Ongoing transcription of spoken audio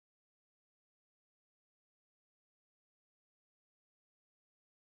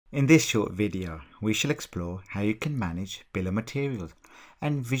In this short video, we shall explore how you can manage bill of materials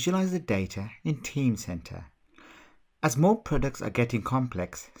and visualize the data in Teamcenter. As more products are getting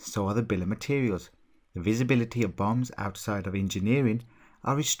complex, so are the bill of materials. The visibility of BOMs outside of engineering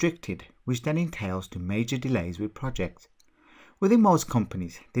are restricted, which then entails to major delays with projects. Within most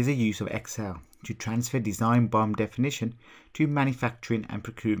companies, there is a use of Excel to transfer design BOM definition to manufacturing and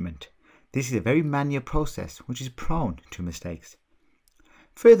procurement. This is a very manual process which is prone to mistakes.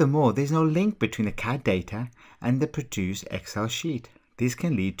 Furthermore, there is no link between the CAD data and the produced Excel sheet. This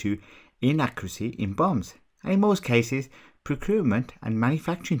can lead to inaccuracy in BOMs, and in most cases, procurement and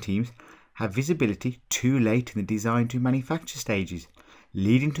manufacturing teams have visibility too late in the design to manufacture stages,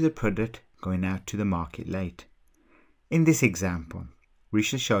 leading to the product going out to the market late. In this example, we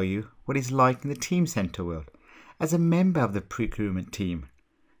shall show you what it's like in the Teamcenter world as a member of the procurement team.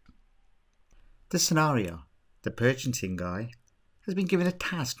 The scenario: the purchasing guy has been given a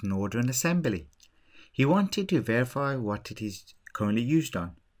task to order an assembly. He wanted to verify what it is currently used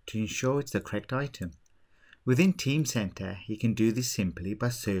on to ensure it's the correct item. Within Teamcenter, he can do this simply by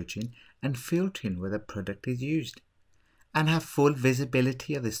searching and filtering where the product is used, and have full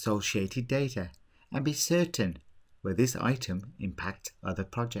visibility of the associated data and be certain where this item impacts other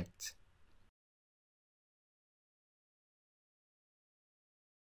projects.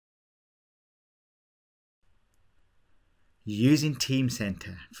 Using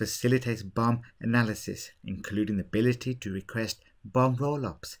Teamcenter facilitates BOM analysis, including the ability to request BOM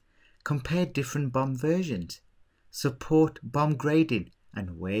roll-ups, compare different BOM versions, support BOM grading,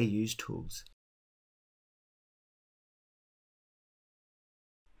 and where use tools.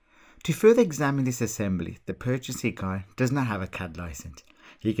 To further examine this assembly, the purchasing guy does not have a CAD license.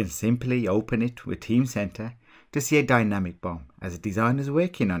 He can simply open it with Teamcenter to see a dynamic BOM as a designer is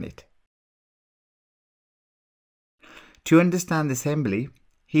working on it. To understand the assembly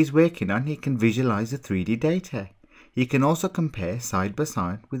he's working on, he can visualize the 3D data. He can also compare side by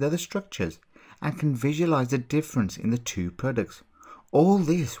side with other structures and can visualize the difference in the two products. All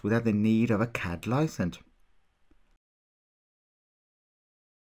this without the need of a CAD license.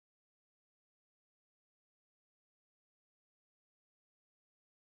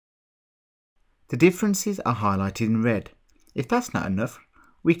 The differences are highlighted in red. If that's not enough,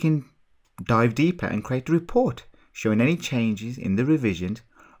 we can dive deeper and create a report showing any changes in the revisions,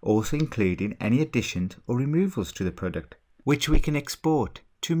 also including any additions or removals to the product, which we can export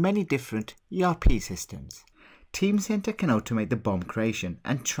to many different ERP systems. Teamcenter can automate the BOM creation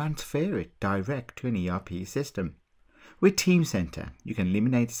and transfer it direct to an ERP system. With Teamcenter, you can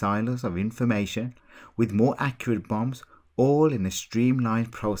eliminate silos of information with more accurate BOMs, all in a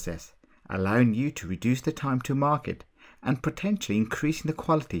streamlined process, allowing you to reduce the time to market and potentially increasing the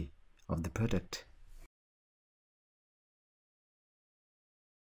quality of the product.